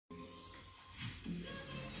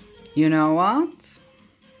You know what?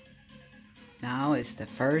 Now it's the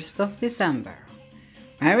 1st of December.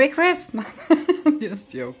 Merry Christmas!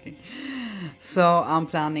 Just joking. So I'm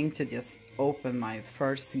planning to just open my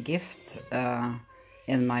first gift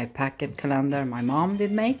in my packet calendar my mom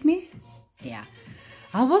did make me. Yeah.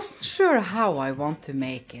 I wasn't sure how I want to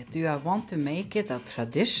make it. Do I want to make it a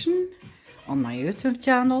tradition on my YouTube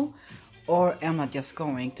channel, or am I just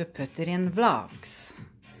going to put it in vlogs?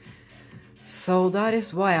 So that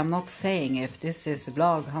is why I'm not saying if this is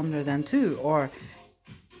vlog 102 or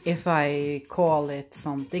if I call it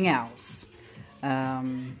something else.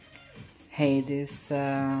 Heidi's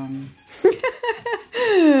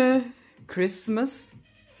Christmas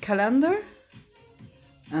calendar.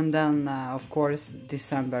 And then, of course,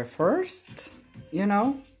 December 1st, you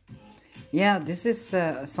know. Yeah, this is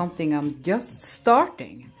something I'm just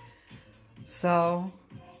starting. So,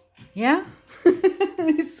 yeah,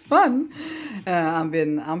 it's fun.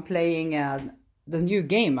 I'm playing the new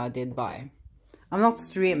game I did buy. I'm not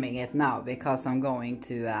streaming it now because I'm going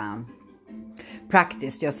to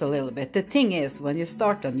practice just a little bit. The thing is, when you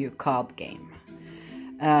start a new card game,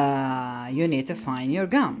 you need to find your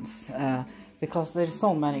guns. Because there's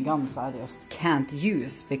so many guns I just can't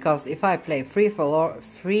use. Because if I play free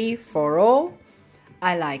for all,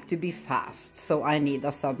 I like to be fast. So I need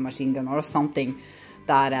a submachine gun or something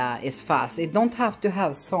that is fast. It don't have to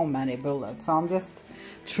have so many bullets. So I'm just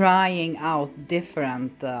trying out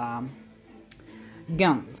different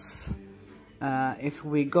guns. If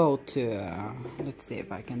we go to, let's see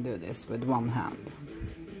if I can do this with one hand.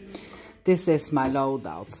 This is my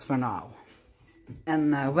loadouts for now.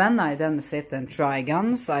 And when I then sit and try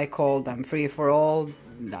guns, I call them free for all.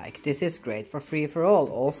 Like, this is great for free for all,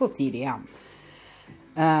 also TDM.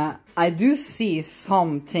 I do see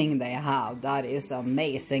something they have that is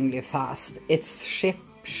amazingly fast. It's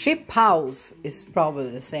ship house is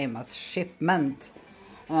probably the same as shipment.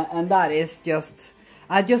 And that is just,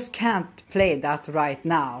 I just can't play that right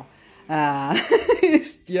now.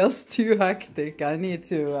 It's just too hectic. I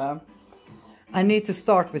need to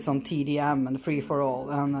start with some TDM and free for all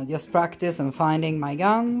and just practice and finding my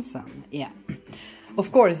guns and yeah. Of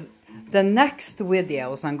course, the next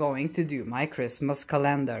videos I'm going to do my Christmas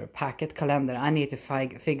calendar, packet calendar. I need to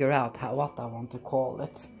figure out what I want to call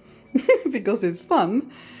it because it's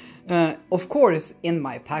fun. Of course, in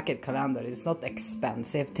my packet calendar, it's not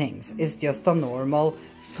expensive things. It's just a normal,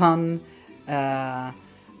 fun,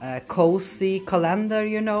 cozy calendar,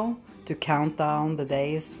 you know. To count down the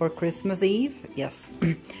days for Christmas Eve. Yes.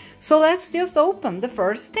 So let's just open the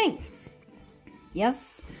first thing.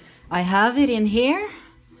 Yes, I have it in here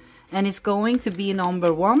and it's going to be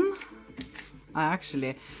number 1.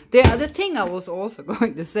 Actually, the other thing I was also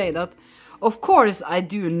going to say that of course I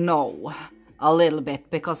do know a little bit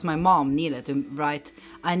because my mom needed to write,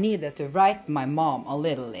 I needed to write my mom a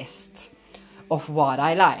little list of what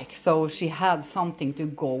I like. So she had something to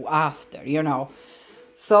go after, you know.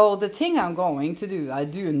 So the thing I'm going to do, I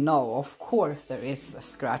do know, of course there is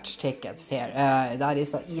scratch tickets here. That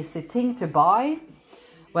is an easy thing to buy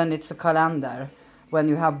when it's a calendar. When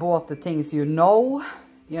you have bought the things you know.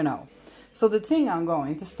 So the thing I'm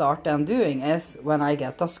going to start then doing is when I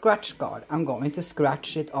get a scratch card, I'm going to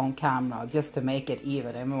scratch it on camera just to make it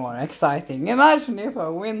even more exciting. Imagine if I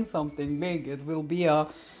win something big, it will be a...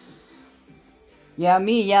 Yeah,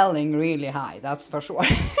 me yelling really high, that's for sure.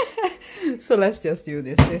 So let's just do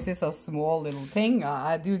this. This is a small little thing.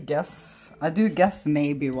 I do guess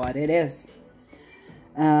maybe what it is.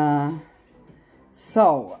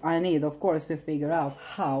 So I need, of course, to figure out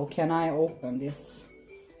how can I open this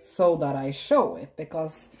so that I show it,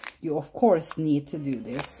 because you of course need to do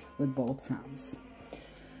this with both hands.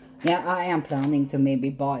 Yeah, I am planning to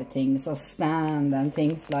maybe buy things, a stand and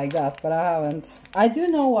things like that, but I haven't. I do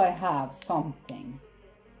know I have something.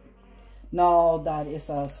 No, that is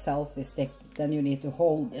a selfie stick. Then you need to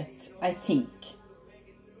hold it, I think.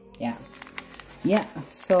 Yeah. Yeah,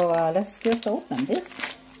 so let's just open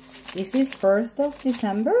this. This is 1st of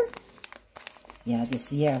December. Yeah,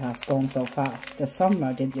 this year has gone so fast. The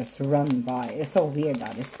summer did just run by. It's so weird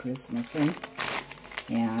that it's Christmas soon.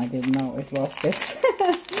 Yeah, I didn't know it was this.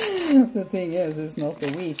 The thing is, it's not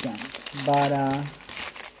the weekend. But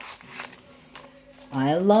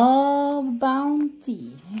I love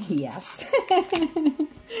Bounty. Yes.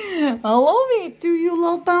 I love it. Do you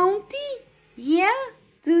love Bounty? Yeah?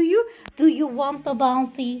 Do you? Do you want the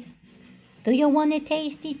Bounty? Do you want to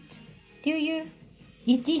taste it? Do you?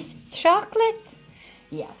 Is this chocolate?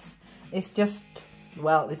 Yes. It's just,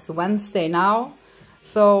 well, it's Wednesday now.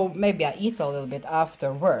 So maybe I eat a little bit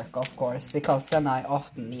after work, of course, because then I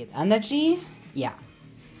often need energy. Yeah.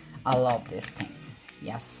 I love this thing.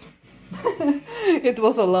 Yes. It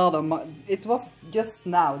was a lot of it was just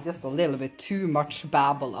now just a little bit too much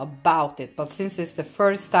babble about it, but since it's the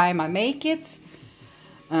first time I make it,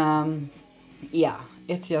 yeah,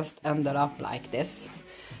 it just ended up like this.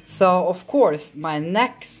 So of course my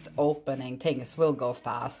next opening things will go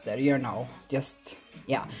faster, you know, just,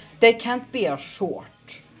 yeah, they can't be a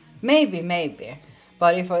short, maybe,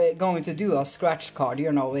 but if I'm going to do a scratch card,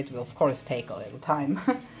 you know, it will of course take a little time.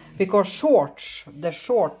 Because shorts, the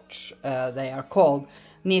shorts they are called,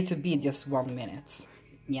 need to be just 1 minute.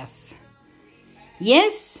 Yes.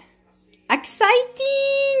 Yes!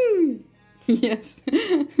 Exciting! Yes.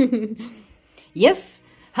 Yes.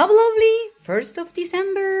 Have a lovely 1st of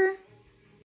December.